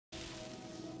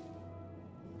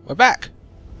We're back!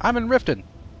 I'm in Riften.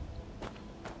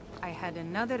 I had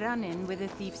another run-in with the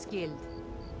Thieves' Guild.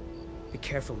 Be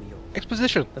careful, Mio.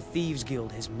 Exposition! The Thieves'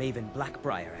 Guild has Maven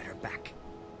Blackbriar at her back.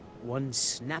 One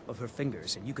snap of her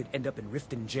fingers and you could end up in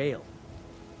Riften jail.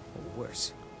 Or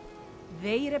worse.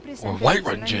 They represent Or the Whiterun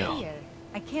reason I'm jail. here.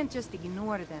 I can't just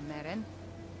ignore them, Eren.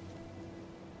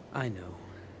 I know.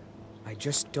 I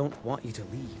just don't want you to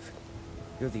leave.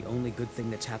 You're the only good thing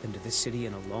that's happened to this city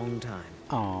in a long time.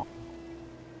 Aww.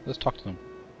 Let's talk to them.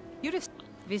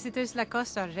 Visitors like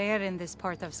us are rare in this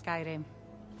part of Skyrim.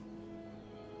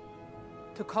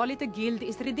 To call it a guild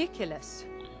is ridiculous.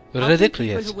 How can people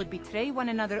Ridiculous. who would betray one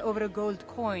another over a gold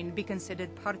coin be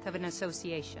considered part of an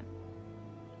association?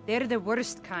 They're the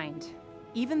worst kind.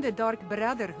 Even the Dark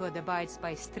Brotherhood abides by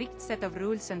a strict set of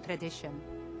rules and tradition.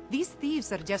 These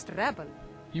thieves are just rabble.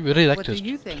 You really like What to do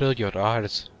you think? thrill your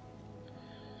eyes.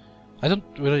 I don't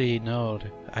really know.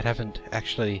 I haven't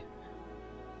actually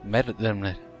met them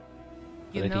yet.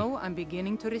 You Already. know, I'm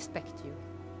beginning to respect you.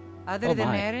 Other Oh than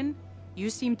my. Eren, you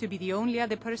seem to be the only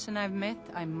other person I've met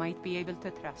I might be able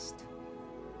to trust.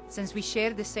 Since we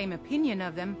share the same opinion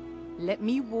of them, let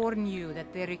me warn you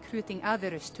that they're recruiting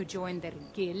others to join their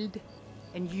guild,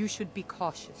 and you should be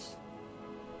cautious.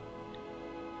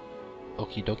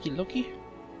 Okie dokie Loki?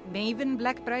 Maven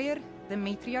Blackbriar, the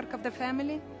matriarch of the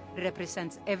family,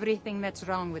 represents everything that's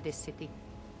wrong with this city.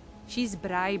 She's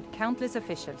bribed countless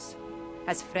officials,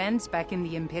 has friends back in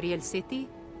the Imperial City,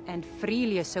 and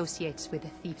freely associates with the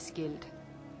Thieves' Guild.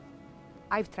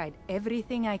 I've tried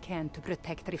everything I can to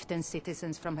protect Riften's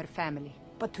citizens from her family,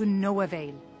 but to no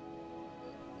avail.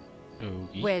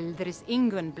 Okay. Well, there is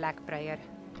Ingun Blackbriar,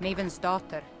 Maven's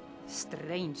daughter.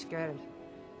 Strange girl.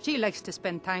 She likes to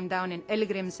spend time down in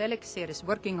Elgrim's elixirs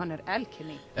working on her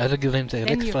alchemy. Elegant Then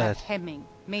you have Elixir. Hemming,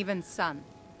 Maven's son.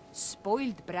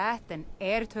 Spoiled brat and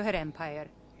heir to her empire.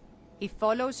 He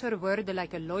follows her word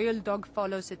like a loyal dog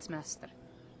follows its master.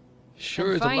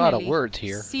 Sure And is a lot of finally, words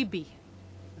here. Sibi,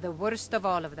 the worst of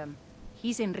all of them.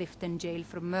 He's in Riften jail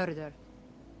for murder.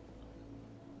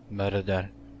 Murder.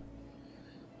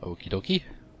 Okie dokie.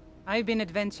 I've been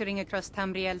adventuring across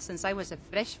Tamriel since I was a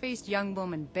fresh-faced young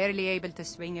woman barely able to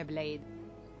swing a blade.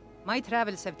 My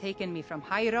travels have taken me from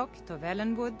High Rock to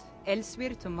Valenwood,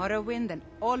 Elsewhere to Morrowind, and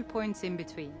all points in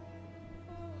between.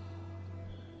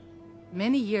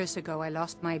 Many years ago I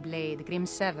lost my blade,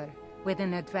 Grimsever,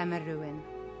 within a Dwemer ruin.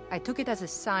 I took it as a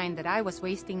sign that I was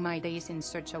wasting my days in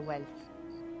search of wealth.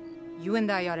 You and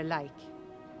I are alike.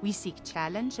 We seek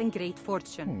challenge and great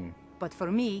fortune. But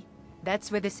for me,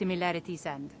 that's where the similarities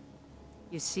end.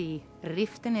 You see,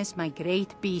 Riften is my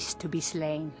great beast to be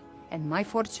slain, and my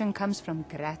fortune comes from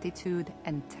gratitude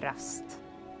and trust.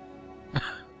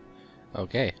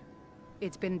 Okay.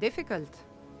 It's been difficult.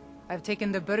 I've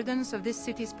taken the burdens of this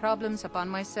city's problems upon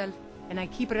myself, and I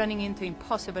keep running into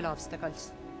impossible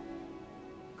obstacles.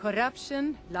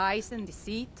 Corruption, lies, and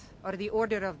deceit are the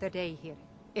order of the day here.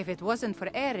 If it wasn't for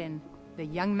Eren, the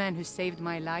young man who saved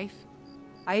my life,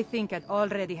 I think I'd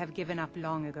already have given up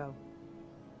long ago.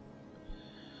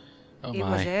 Oh It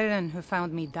was my. Eren who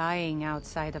found me dying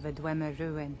outside of a Dwemer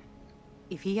ruin.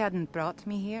 If he hadn't brought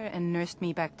me here and nursed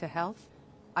me back to health,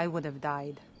 I would have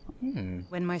died.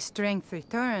 When my strength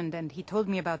returned and he told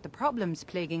me about the problems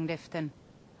plaguing Riften,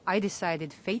 I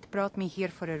decided fate brought me here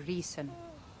for a reason.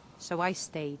 So I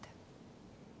stayed.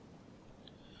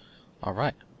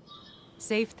 Alright.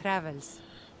 Safe travels.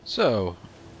 So,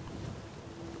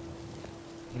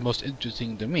 the most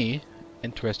interesting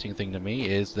thing to me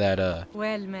is that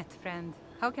Well met, friend.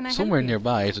 How can I somewhere help you?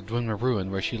 nearby is a Dwemer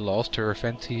ruin where she lost her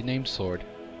fancy name sword.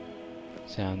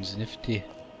 Sounds nifty.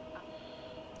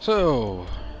 So,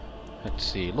 let's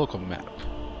see, local map.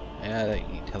 Yeah, that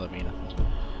ain't telling me nothing.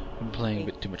 I'm playing a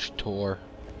bit too much Tor.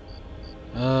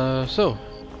 So,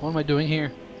 what am I doing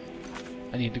here?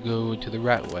 I need to go to the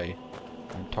Rat Way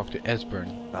and talk to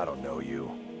Esbern. I don't know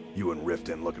you. You and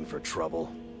Riften looking for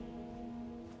trouble?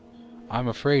 I'm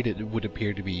afraid it would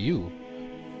appear to be you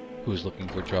who's looking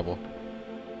for trouble.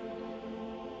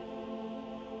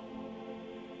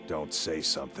 Don't say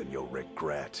something you'll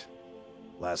regret.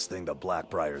 Last thing the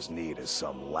Blackbriars need is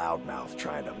some loudmouth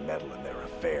trying to meddle in their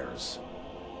affairs.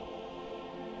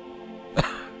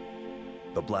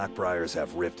 The Blackbriars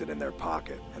have Riften in their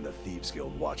pocket and the Thieves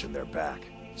Guild watching their back,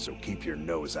 so keep your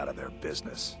nose out of their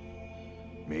business.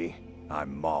 Me?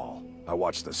 I'm Maul. I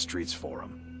watch the streets for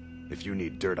them. If you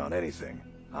need dirt on anything,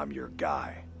 I'm your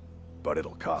guy. But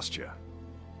it'll cost you.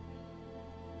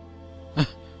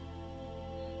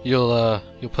 You'll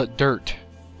put dirt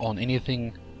on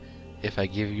anything if I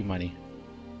give you money.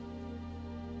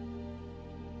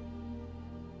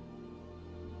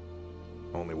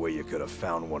 Only way you could have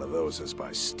found one of those is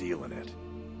by stealing it.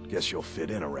 Guess you'll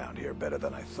fit in around here better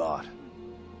than I thought.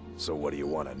 So what do you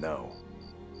want to know?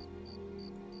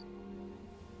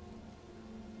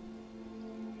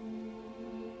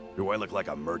 Do I look like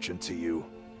a merchant to you?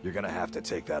 You're gonna have to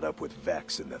take that up with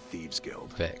Vex in the Thieves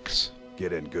Guild. Vex.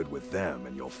 Get in good with them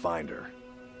and you'll find her.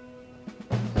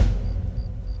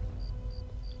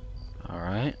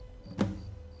 Alright.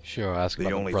 Sure, I'll ask The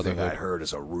about only the thing I Brotherhood. heard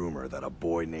is a rumor that a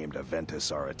boy named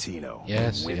Aventus Aretino,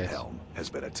 Yes, Windhelm, has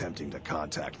been attempting to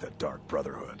contact the Dark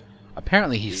Brotherhood.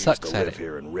 Apparently he used sucks to at live it.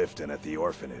 here in Riften at the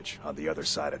orphanage on the other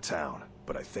side of town,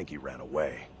 but I think he ran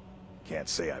away. Can't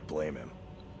say I blame him.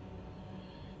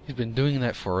 He's been doing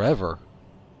that forever.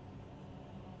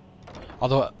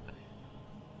 Although,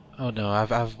 oh no,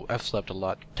 I've slept a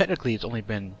lot. Technically, it's only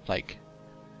been like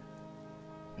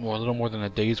a little more than a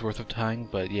day's worth of time,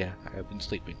 but yeah, I've been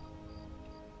sleeping.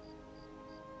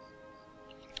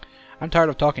 I'm tired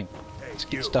of talking. Hey, Let's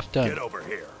get stuff done. Get over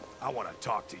here. I want to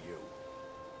talk to you.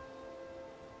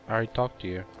 I already talked to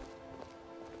you.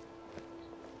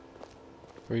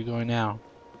 Where are you going now?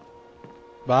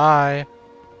 Bye.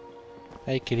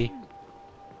 Hey, kitty.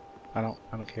 I don't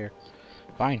care.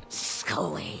 Fine. Go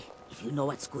away, if you know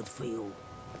what's good for you.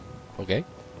 Okay.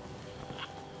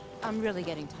 I'm really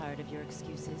getting tired of your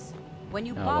excuses. When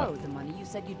you Oh, borrowed what? the money, you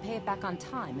said you'd pay it back on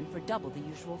time and for double the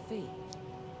usual fee.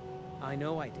 I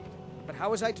know I did. But how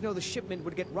was I to know the shipment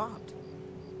would get robbed?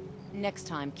 Next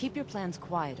time, keep your plans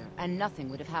quieter, and nothing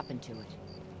would have happened to it.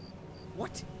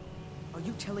 What? Are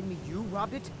you telling me you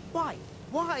robbed it? Why?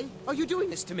 Why are you doing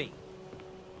this to me?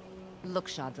 Look,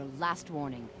 Shadra, last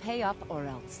warning. Pay up or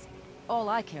else. All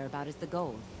I care about is the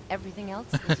gold. Everything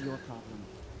else is your problem.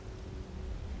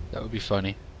 That would be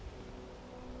funny.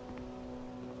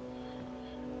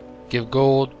 Give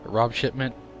gold, rob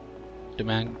shipment,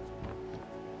 demand.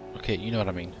 Okay, you know what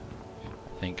I mean.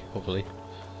 I think, hopefully.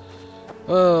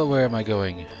 Oh, where am I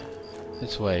going?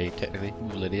 This way, technically.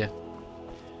 Move, Lydia.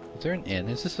 Is there an inn?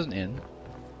 Is this an inn?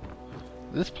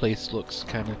 This place looks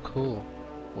kind of cool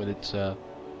with its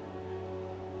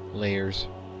layers.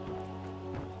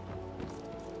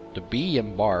 The bee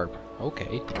and barb.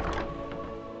 Okay.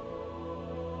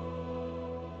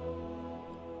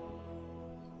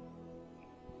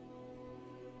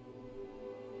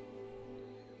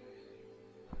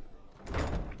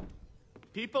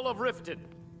 People of Riften,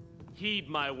 heed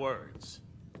my words.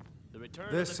 The return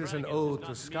of This the is an dragons ode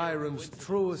to is not mere Skyrim's coincidence.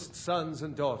 truest sons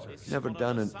and daughters. Never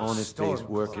done an honest day's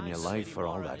work in your life for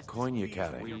all that coin you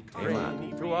carry. Hey,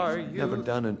 lad. To our Never youth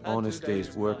done an and honest day's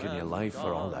today's work in your land life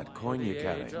for all that gone. coin you The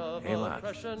carry. age of Hey, lad.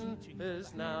 oppression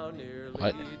is now nearly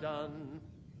What? done.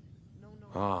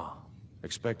 Ah,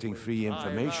 expecting free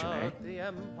information, eh? Out the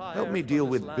empire Help me from deal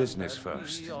this with land business that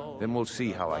first. we own. Then we'll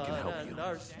see how I can help And you.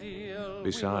 our steel we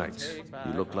Besides, will take you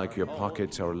back look like your our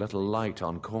pockets are a little light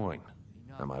on coin.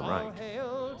 Am I All right?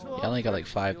 hail to Yeah, I only got like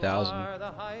You 5,000. are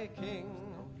the High King.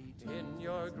 In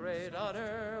your great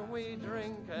honor we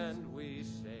drink and we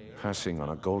say, Passing on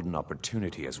a golden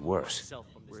opportunity is worse.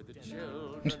 we're the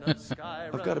children of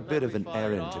Skyrim. I've got a bit of an and we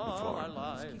errand to fight all our perform,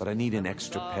 lives but I need an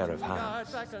extra pair of God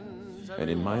hands. beckons And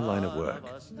in my line of every work, one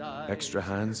of us dies. extra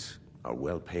hands are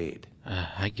well paid.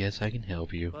 I guess I can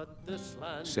help you. But this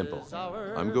land Simple. is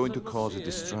ours I'm going to and we'll cause a see it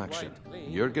distraction. quite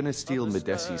clean. You're gonna steal Of the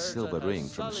Medesi's stars silver and ring the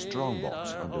from the sullied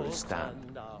strongbox our under his hope stand.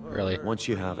 and our Really? Once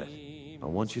you have it, I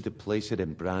want you to place it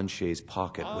in Branche's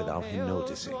pocket without him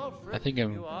noticing. I think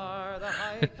I'm. You are the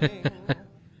High King.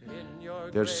 In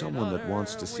your There's great someone that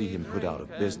wants to honor see we him put out of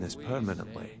drink and business we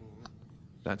permanently. sing.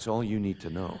 That's all you need to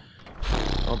know.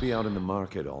 I'll be out in the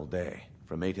market all day,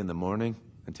 from 8 in the morning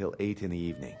until 8 in the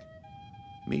evening.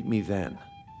 Meet me then,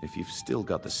 if you've still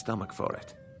got the stomach for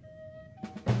it.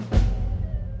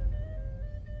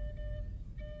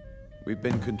 We've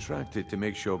been contracted to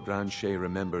make sure Branche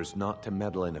remembers not to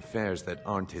meddle in affairs that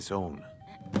aren't his own.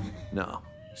 Now,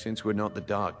 since we're not the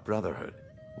Dark Brotherhood,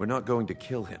 we're not going to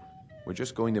kill him. We're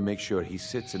just going to make sure he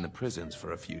sits in the prisons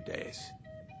for a few days.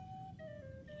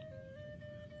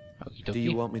 Okie Do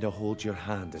you dokie. want me to hold your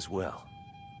hand as well?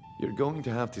 You're going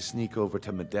to have to sneak over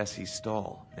to Medesi's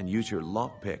stall and use your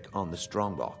lockpick on the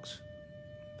strongbox.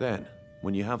 Then,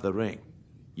 when you have the ring,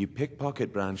 you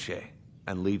pickpocket Branche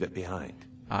and leave it behind.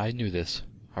 I knew this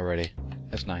already.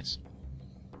 That's nice.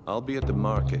 I'll be at the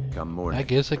market come morning. I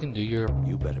guess I can do your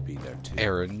You better be there too.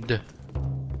 errand.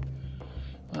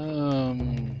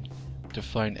 To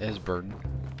find Esbern.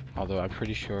 Although I'm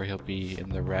pretty sure he'll be in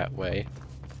the rat way.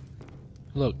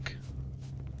 Look.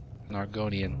 An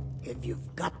Argonian. If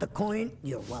you've got the coin,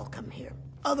 you're welcome here.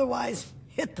 Otherwise,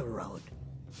 hit the road.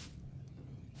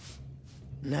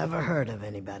 Never heard of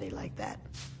anybody like that.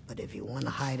 But if you want to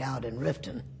hide out in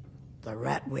Riften, the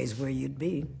Ratway's where you'd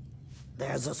be.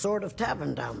 There's a sort of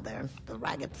tavern down there, the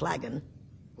Ragged Flagon,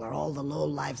 where all the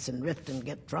lowlifes in Riften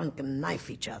get drunk and knife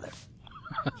each other.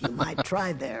 You might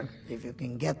try there, if you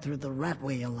can get through the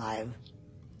Ratway alive.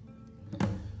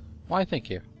 Why, thank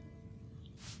you.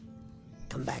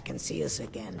 Come back and see us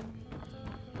again.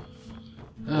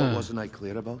 What wasn't I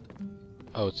clear about?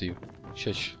 Oh, it's you.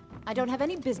 Shush. I don't have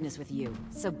any business with you,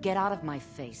 so get out of my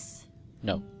face.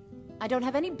 No. I don't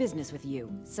have any business with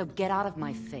you, so get out of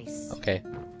my face. Okay.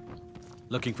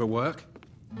 Looking for work?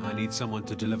 I need someone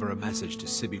to deliver a message to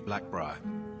Sibby Blackbriar.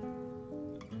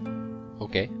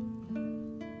 Okay.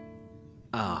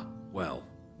 Ah, well.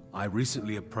 I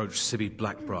recently approached Sibby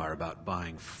Blackbriar about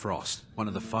buying Frost, one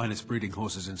of the finest breeding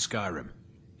horses in Skyrim.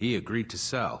 He agreed to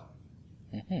sell.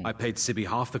 I paid Sibby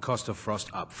half the cost of Frost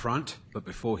up front, but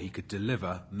before he could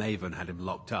deliver, Maven had him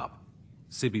locked up.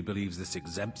 Sibby believes this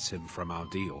exempts him from our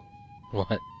deal.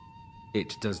 What?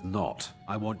 It does not.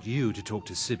 I want you to talk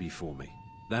to Sibby for me.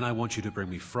 Then I want you to bring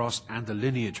me Frost and the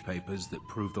lineage papers that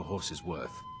prove the horse's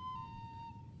worth.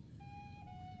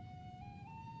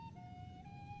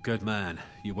 Good man.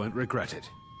 You won't regret it.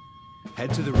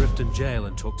 Head to the Riften jail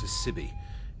and talk to Sibby.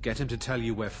 Get him to tell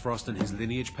you where Frost and his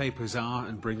lineage papers are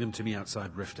and bring them to me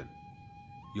outside Riften.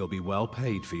 You'll be well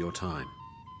paid for your time.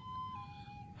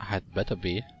 I had better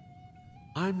be.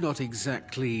 I'm not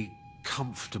exactly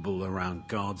comfortable around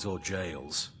guards or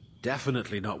jails.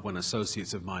 Definitely not when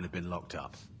associates of mine have been locked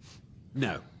up.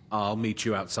 No, I'll meet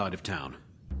you outside of town.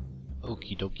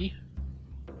 Okie dokie.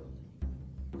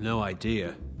 No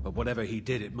idea, but whatever he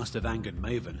did, it must have angered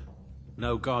Maven.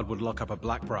 No guard would lock up a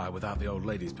Blackbriar without the old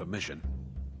lady's permission.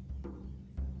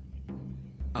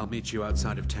 I'll meet you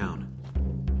outside of town.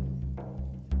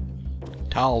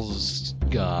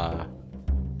 Talsga.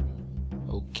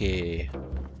 Okay.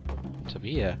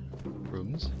 Tabia.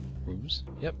 Rooms? Rooms?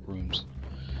 Yep, rooms.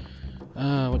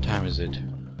 What time is it?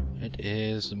 It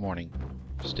is the morning.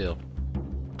 Still.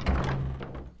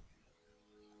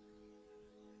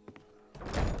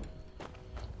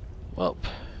 Well.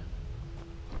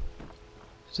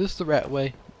 Is this the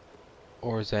Ratway?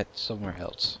 Or is that somewhere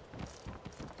else?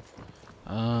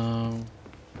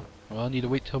 Well, I need to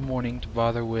wait till morning to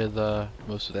bother with,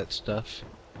 most of that stuff.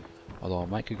 Although I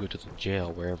might could go to the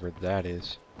jail, wherever that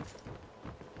is.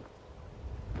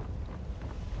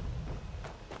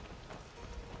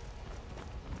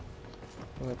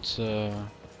 What's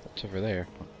over there?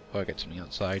 Oh, I got something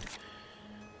outside.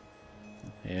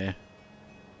 Yeah.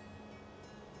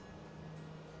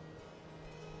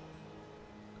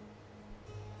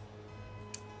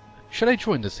 Should I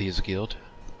join the Thieves Guild?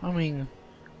 I mean,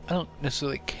 I don't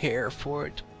necessarily care for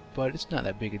it, but it's not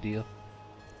that big a deal.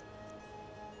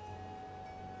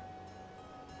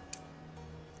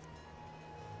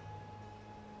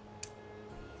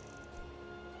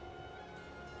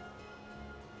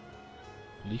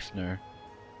 Leifner.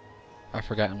 I've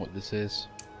forgotten what this is.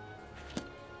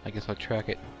 I guess I'll track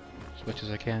it as much as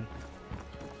I can.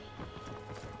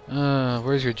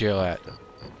 Where's your jail at?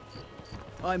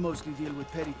 I mostly deal with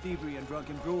petty thievery and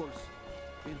drunken brewers.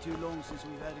 Been too long since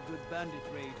we've had a good bandit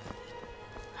raid.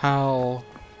 How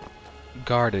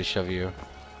guardish of you.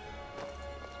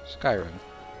 Skyrim.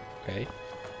 Okay.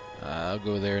 I'll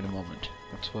go there in a moment.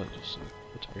 What's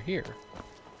over here?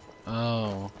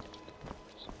 Oh.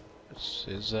 This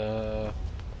is I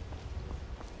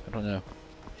don't know.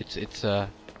 It's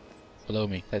below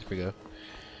me. There we go.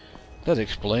 That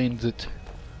explains it.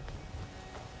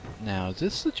 Now, is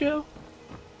this the jail?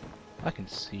 I can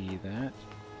see that.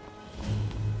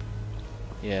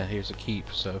 Yeah, here's a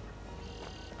keep, so.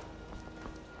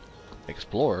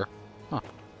 Explorer? Huh.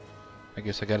 I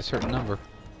guess I got a certain number.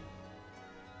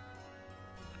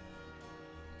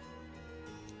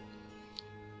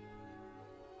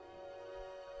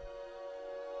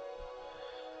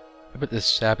 I bet this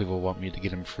Sappy will want me to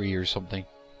get him free or something.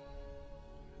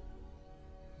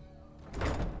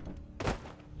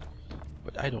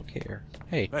 But I don't care.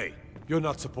 Hey. Hey, you're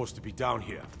not supposed to be down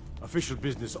here. Official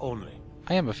business only.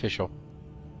 I am official.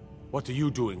 What are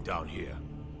you doing down here?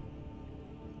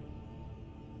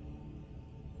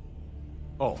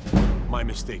 Oh, my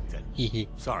mistake then.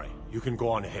 Sorry, you can go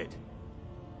on ahead.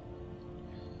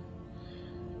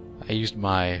 I used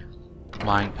my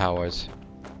mind powers.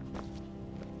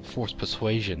 Force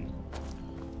persuasion.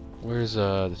 Where's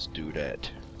this dude at?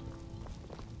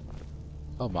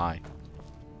 Oh my.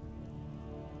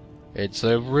 It's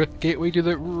a gateway to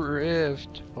the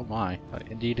rift. Oh my.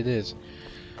 Indeed it is.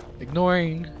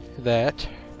 Ignoring that,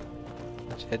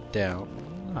 let's head down.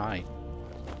 Hi.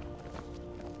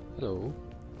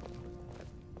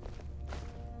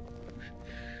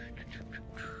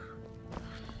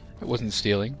 It wasn't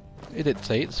stealing. It didn't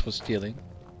say it was stealing.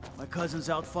 My cousin's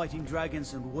out fighting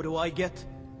dragons, and what do I get?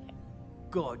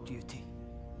 Guard duty.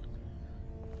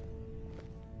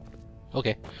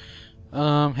 Okay.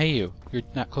 Hey you. You're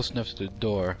not close enough to the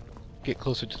door. Get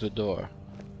closer to the door.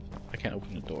 I can't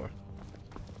open the door.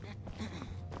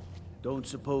 Don't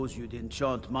suppose you'd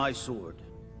enchant my sword.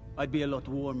 I'd be a lot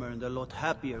warmer and a lot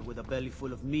happier with a belly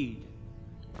full of mead.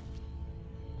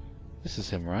 This is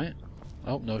him, right?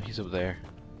 Oh, no, he's up there.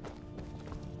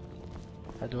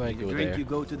 How do I go there? Drink, you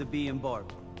go to the Bee and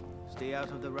Barb. Stay out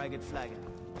of the Ragged Flagon.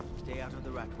 Stay out of the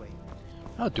Ratway.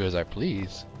 I'll do as I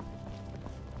please.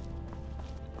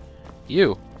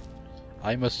 You!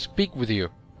 I must speak with you.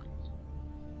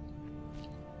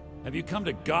 Have you come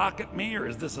to gawk at me, or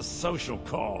is this a social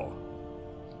call?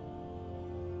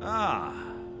 Ah,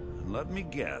 let me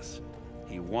guess.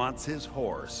 He wants his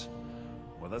horse.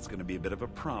 Well, that's going to be a bit of a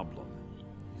problem.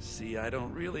 You see, I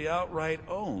don't really outright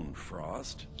own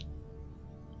Frost.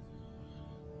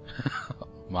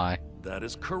 My. That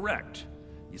is correct.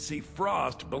 You see,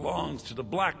 Frost belongs to the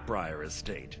Blackbriar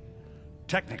estate.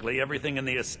 Technically, everything in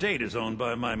the estate is owned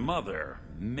by my mother,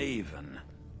 Maven.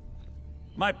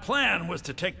 My plan was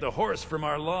to take the horse from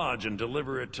our lodge and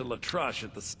deliver it to Latrush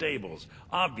at the stables.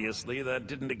 Obviously, that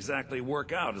didn't exactly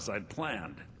work out as I'd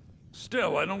planned.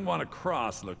 Still, I don't want to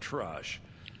cross Latrush.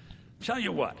 Tell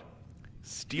you what,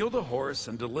 steal the horse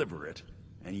and deliver it,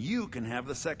 and you can have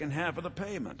the second half of the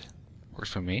payment.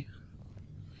 Works for me.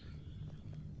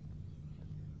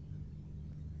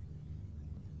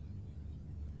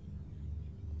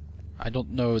 I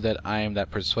don't know that I am that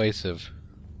persuasive.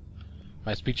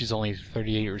 My speech is only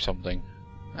 38 or something.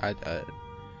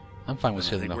 I'm fine with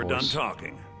stealing the horse. I think we're done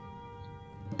talking.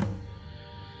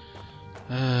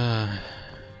 I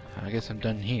guess I'm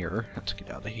done here. Let's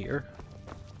get out of here.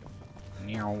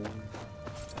 Meow.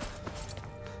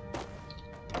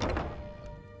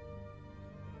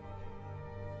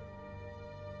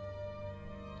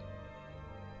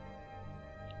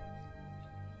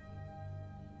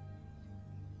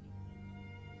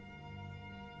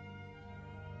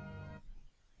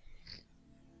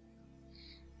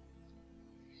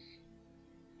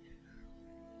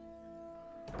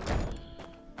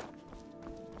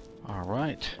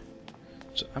 Alright,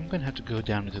 so I'm gonna have to go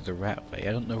down into the Ratway.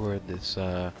 I don't know where this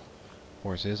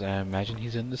horse is. I imagine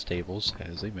he's in the stables,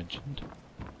 as they mentioned.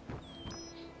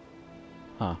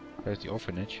 Huh, there's the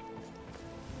orphanage.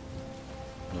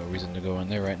 No reason to go in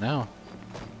there right now.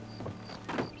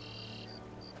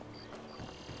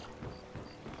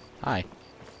 Hi.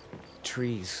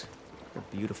 Trees. They're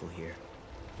beautiful here.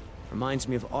 Reminds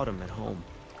me of autumn at home.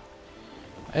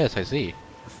 Yes, I see.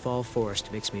 The fall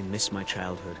forest makes me miss my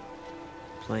childhood.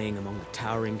 Playing among the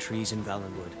towering trees in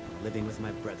Valenwood, and living with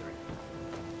my brethren.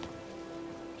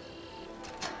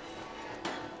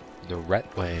 The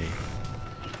Ratway.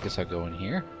 Guess I'll go in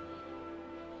here.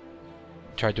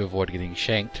 Try to avoid getting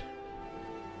shanked.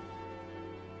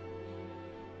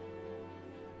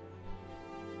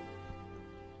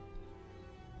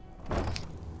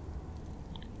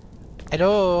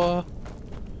 Hello!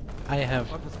 I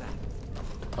have... What was that?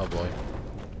 Oh boy.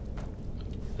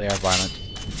 They are violent.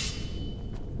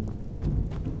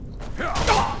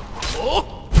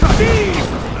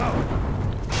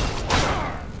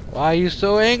 Why are you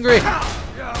so angry? That's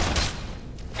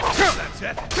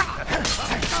it.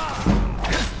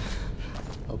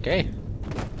 Okay.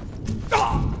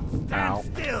 Ow.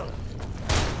 Still.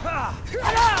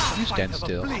 You stand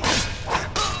still.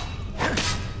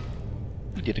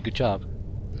 You did a good job.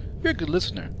 You're a good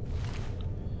listener.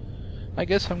 I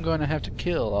guess I'm going to have to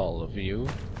kill all of you.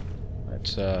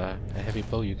 That's a heavy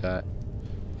bow you got.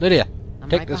 Lydia,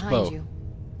 take right this behind bow. You.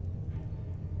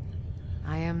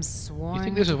 I am sworn. You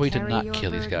think there's a way to carry not your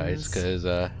kill these guys? burdens.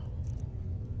 Because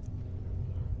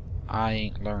I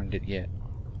ain't learned it yet.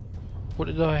 What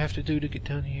did I have to do to get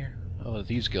down here? Oh, the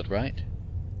Thieves Guild, right?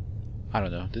 I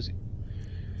don't know. Does it?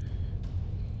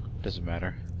 Doesn't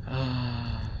matter.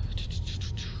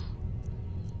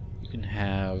 You can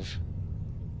have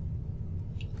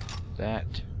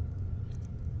that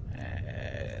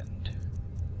and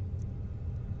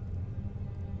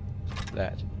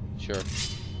that. Sure.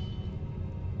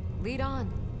 Lead on.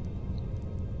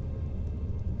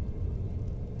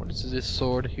 What is this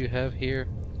sword you have here?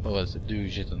 Oh, it's a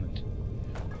douche, isn't it?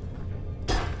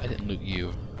 I didn't loot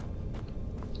you.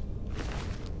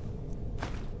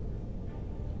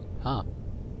 Huh.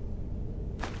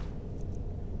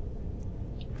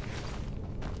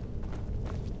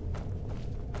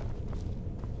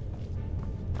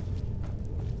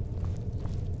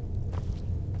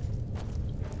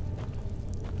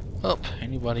 Oh,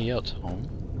 anybody else home?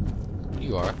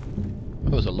 You are.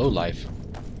 Oh, it's a lowlife.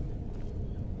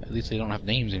 At least they don't have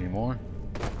names anymore.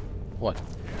 What?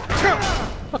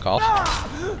 Fuck off.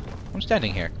 I'm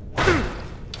standing here.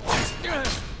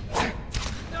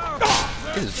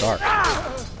 It is dark.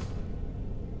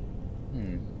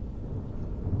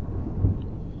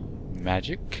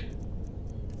 Magic?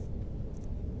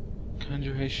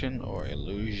 Conjuration or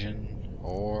illusion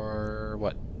or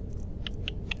what?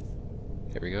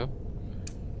 Here we go.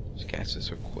 Let's cast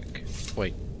this real quick.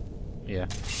 Wait. Yeah.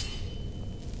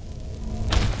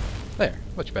 There.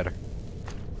 Much better.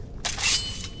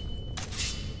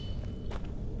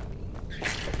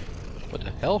 What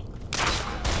the hell?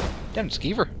 Damn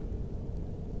skeever.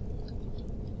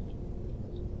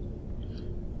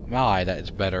 My, that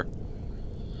is better.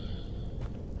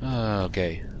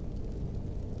 Okay.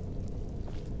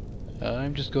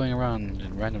 I'm just going around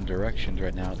in random directions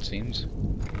right now, it seems.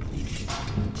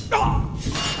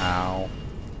 Ow.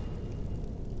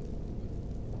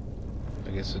 I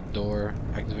guess the door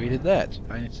activated that.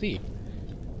 I see.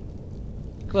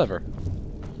 Clever.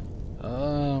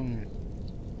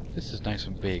 This is nice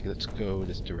and big. Let's go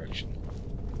this direction.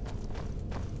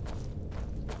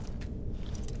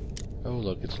 Oh,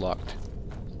 look, it's locked.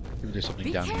 Maybe there's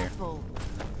something down here.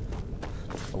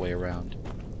 A way around.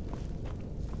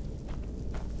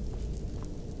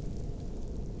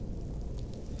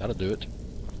 That'll do it.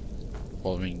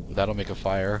 Well, I mean, that'll make a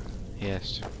fire.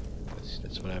 Yes.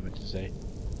 That's what I meant to say.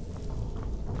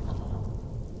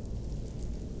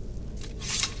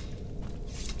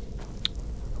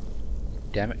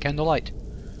 Damn it, candlelight.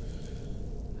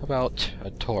 How about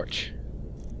a torch?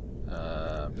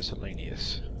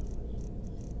 Miscellaneous.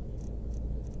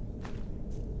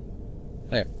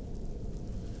 There.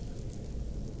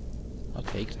 I'll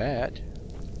take that.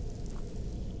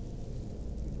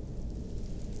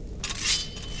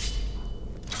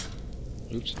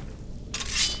 Oops.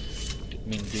 Didn't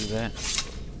mean to do that.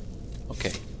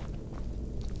 Okay.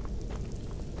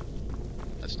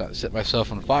 Let's not set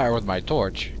myself on fire with my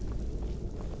torch.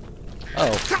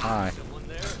 Oh, hi.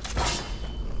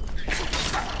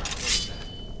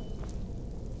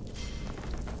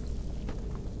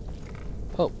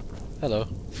 Oh, hello.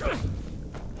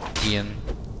 Ian.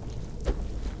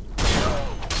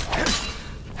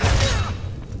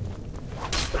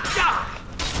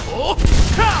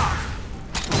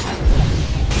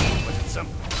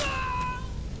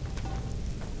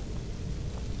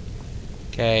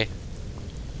 Okay.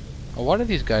 Well, why do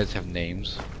these guys have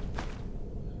names?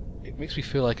 It makes me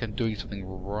feel like I'm doing something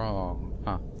wrong.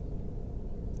 Huh.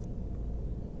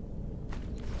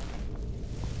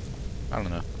 I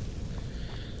don't know.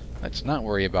 Let's not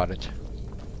worry about it.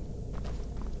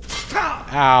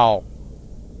 Ow!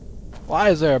 Why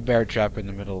is there a bear trap in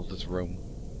the middle of this room?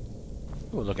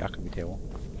 Oh, look, alchemy table.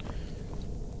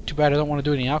 Too bad I don't want to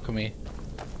do any alchemy.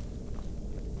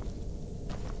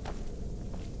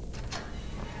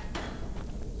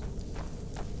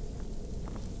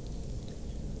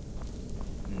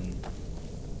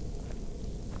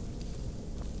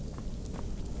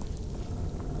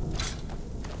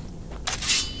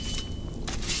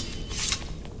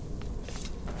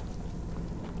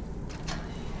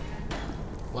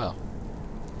 Well,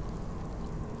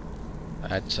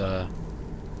 that's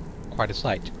quite a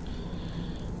sight.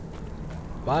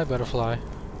 Bye, butterfly.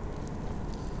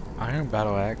 Iron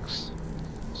battle axe,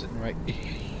 sitting right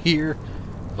here.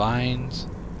 Vines,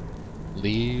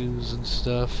 leaves, and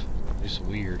stuff. Just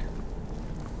weird.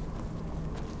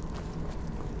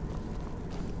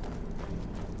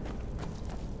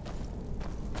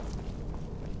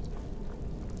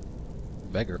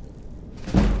 Beggar.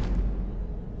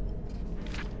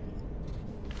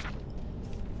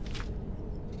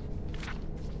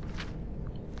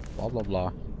 Blah blah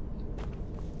blah.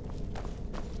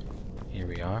 Here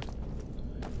we are.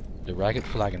 The ragged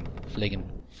flagon.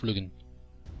 Flugen.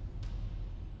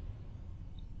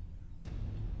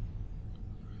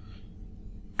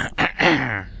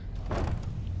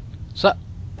 So,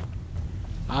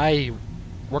 I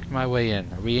worked my way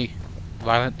in. Are we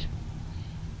violent?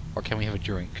 Or can we have a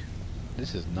drink?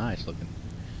 This is nice looking.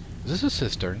 Is this a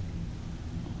cistern?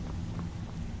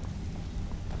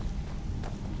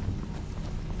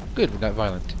 Good, we're not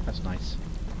violent. That's nice.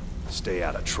 Stay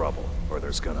out of trouble, or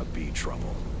there's gonna be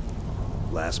trouble.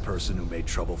 Last person who made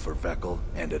trouble for Veckel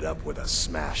ended up with a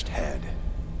smashed head.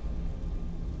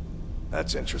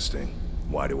 That's interesting.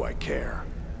 Why do I care?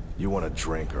 You want a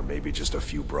drink or maybe just a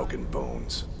few broken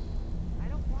bones?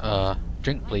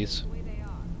 Drink please.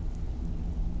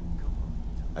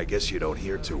 I guess you don't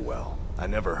hear too well. I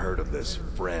never heard of this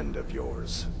friend of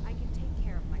yours. I can take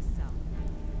care of myself.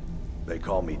 They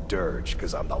call me Dirge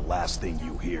because I'm the last thing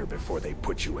you hear before they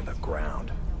put you in the ground.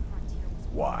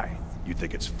 Why? You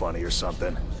think it's funny or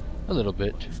something? A little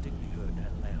bit.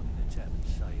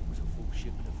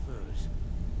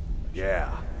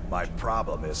 Yeah, my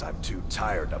problem is I'm too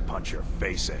tired to punch your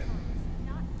face in.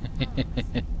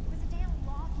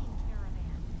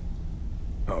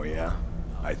 Oh yeah?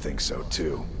 I think so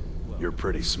too. You're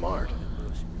pretty smart.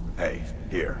 Hey,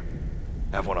 here.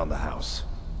 Have one on the house.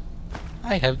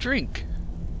 I have drink.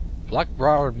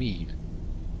 Blackbriar mead.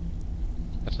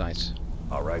 That's nice.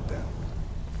 Alright then.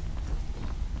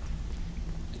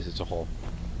 This is a hole.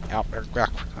 Ow,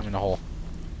 I'm in a hole.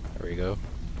 There we go.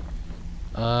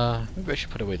 Maybe I should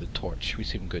put away the torch. We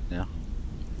seem good now.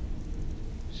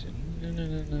 So,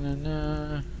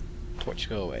 torch,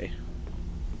 go away.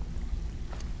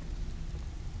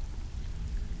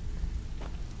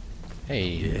 Hey,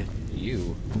 yeah.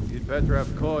 You. You'd better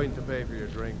have coin to pay for your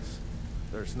drinks.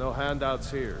 There's no handouts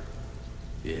here.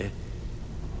 Yeah?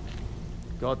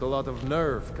 Got a lot of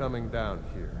nerve coming down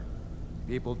here.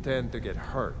 People tend to get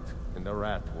hurt in the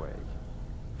rat way.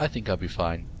 I think I'll be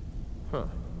fine. Huh.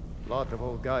 Lot of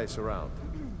old guys around.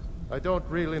 I don't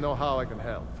really know how I can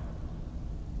help.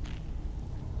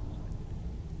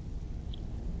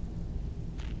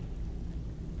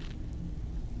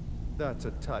 That's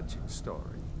a touching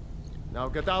story. Now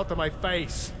get out of my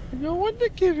face! No one to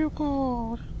give you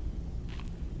gold.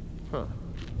 Huh.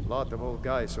 Lot of old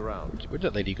guys around. Where'd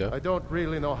that lady go? I don't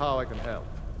really know how I can help.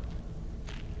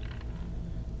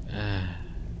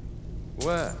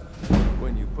 Well,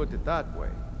 when you put it that way,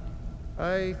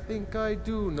 I think I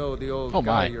do know the old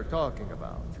guy you're talking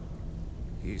about.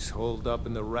 He's holed up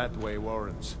in the Ratway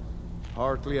Warrens.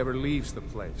 Hardly ever leaves the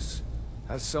place.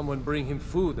 Has someone bring him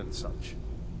food and such.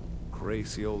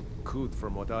 Crazy old coot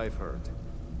from what I've heard.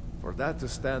 For that to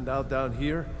stand out down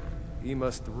here, he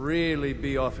must really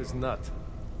be off his nut.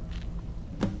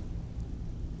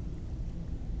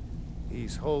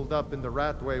 He's holed up in the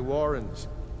Ratway Warrens.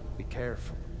 Be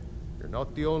careful. You're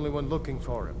not the only one looking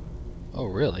for him. Oh,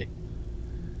 really?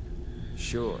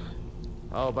 Sure.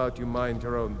 How about you mind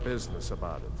your own business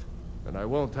about it? And I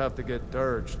won't have to get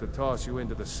Dirge to toss you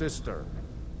into the cistern.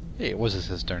 Hey, it was a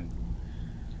cistern.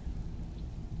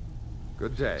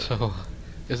 Good day. So,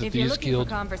 is it if Thieves you're looking Guild?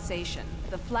 for conversation,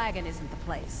 the flagon isn't the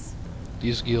place.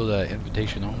 Thieves Guild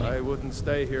invitation only? I wouldn't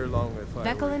stay here long if I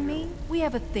Vekel were and you. me, we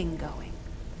have a thing going.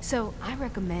 So I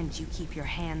recommend you keep your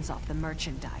hands off the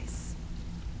merchandise.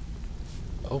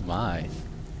 Oh my.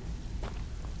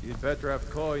 You'd better have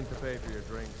coin to pay for your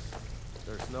drinks.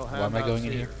 There's no handouts. Why am I going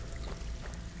in here?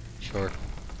 Sure.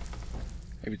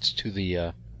 Maybe it's to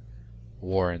the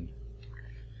Warren.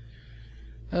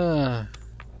 Did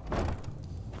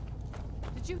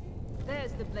you?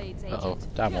 There's the Blades agent. Uh-oh,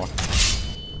 die more.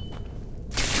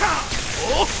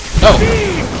 No!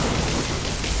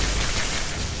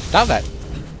 Stop that!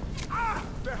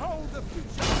 Behold the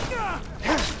future!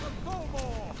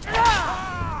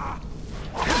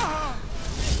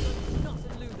 Not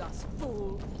elude us,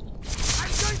 fool!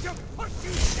 I'm going to put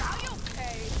you down!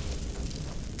 Okay.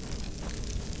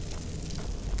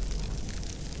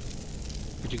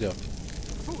 Where'd you go?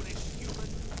 Foolish human!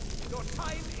 Your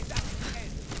time is at an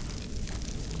end!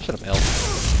 Shut up, elf.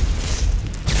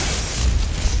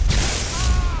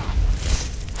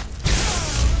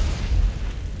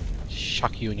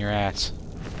 Shock you in your ass.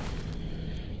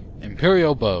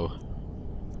 Imperial bow.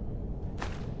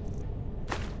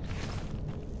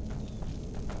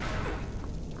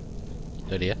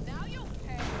 Lydia. Now you'll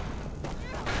pay.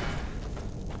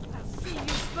 I'll see you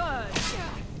burn.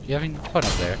 You having fun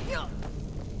up there?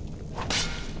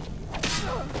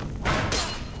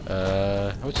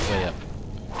 Which way up?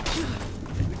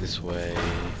 Maybe this way. Are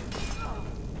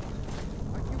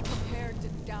you prepared to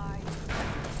die?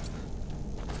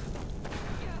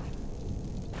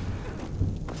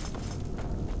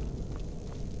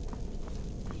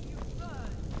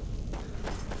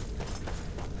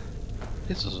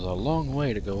 This is a long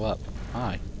way to go up.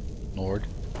 Hi, Nord.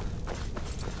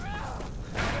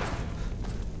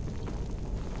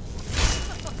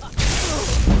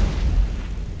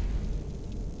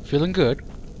 Feeling good?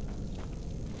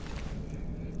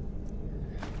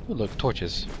 Oh, look,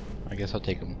 torches. I guess I'll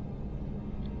take them.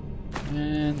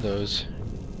 And those.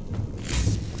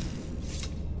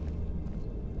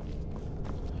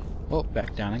 Oh,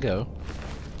 back down I go.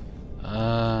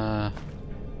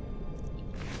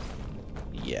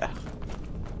 Yeah.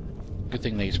 Good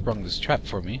thing they sprung this trap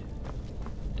for me.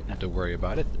 Didn't have to worry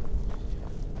about it.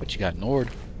 What you got, Nord?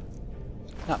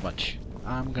 Not much.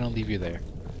 I'm gonna leave you there.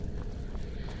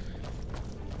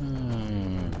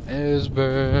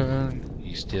 Esbern,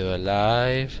 you still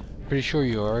alive? Pretty sure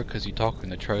you are, because you talk in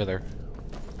the trailer.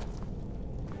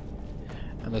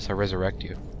 Unless I resurrect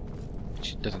you.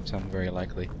 Which doesn't sound very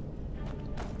likely.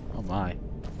 Oh my.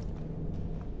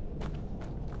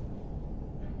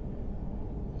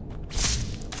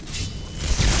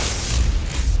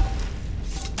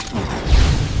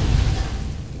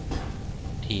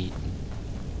 Teeth.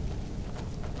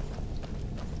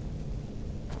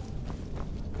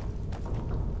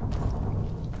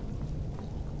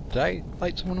 Did I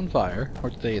light someone on fire, or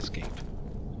did they escape?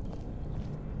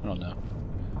 I don't know.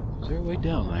 Is there a way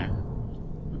down there?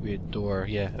 Maybe a door,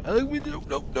 yeah.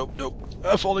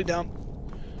 Nope. Falling down.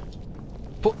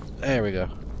 There we go.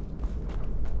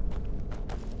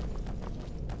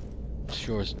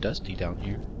 Sure is dusty down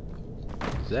here.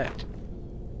 What's that?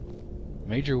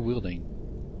 Major wielding.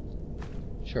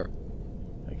 Sure.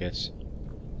 I guess.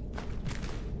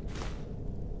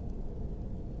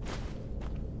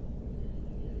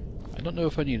 I don't know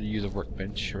if I need to use a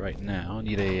workbench right now. I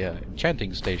need a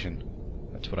enchanting station.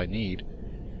 That's what I need.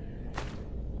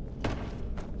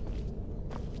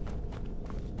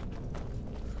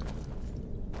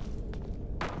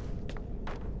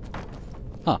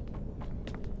 Huh.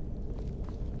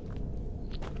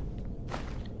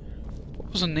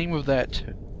 What was the name of that?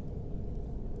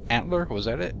 Antler? Was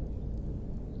that it?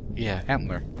 Yeah,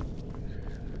 Antler.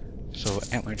 So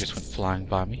Antler just went flying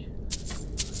by me.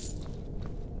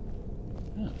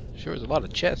 Sure, there's a lot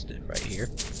of chests right here.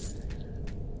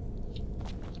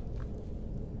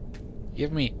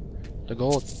 Give me the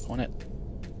gold on it.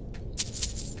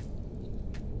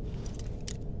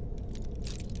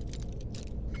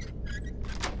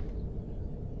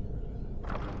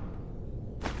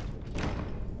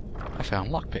 I found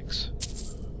lockpicks.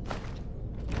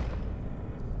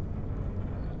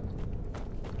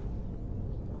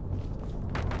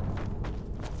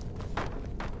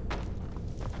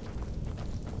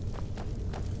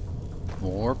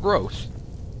 More growth.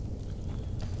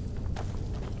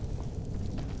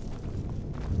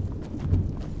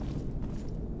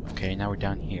 Okay, now we're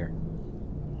down here.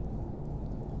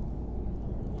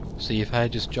 See, if I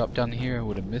had just dropped down here, I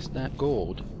would have missed that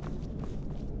gold.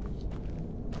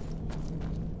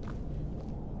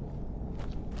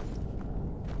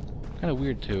 Kind of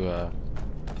weird to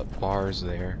put bars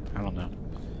there. I don't know.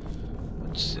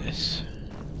 What's this?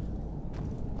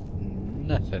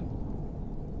 Nothing.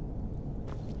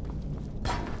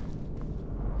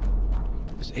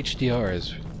 This HDR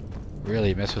is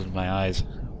really messing with my eyes.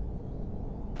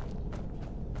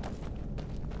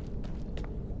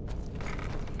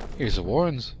 Here's the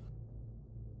Warrens.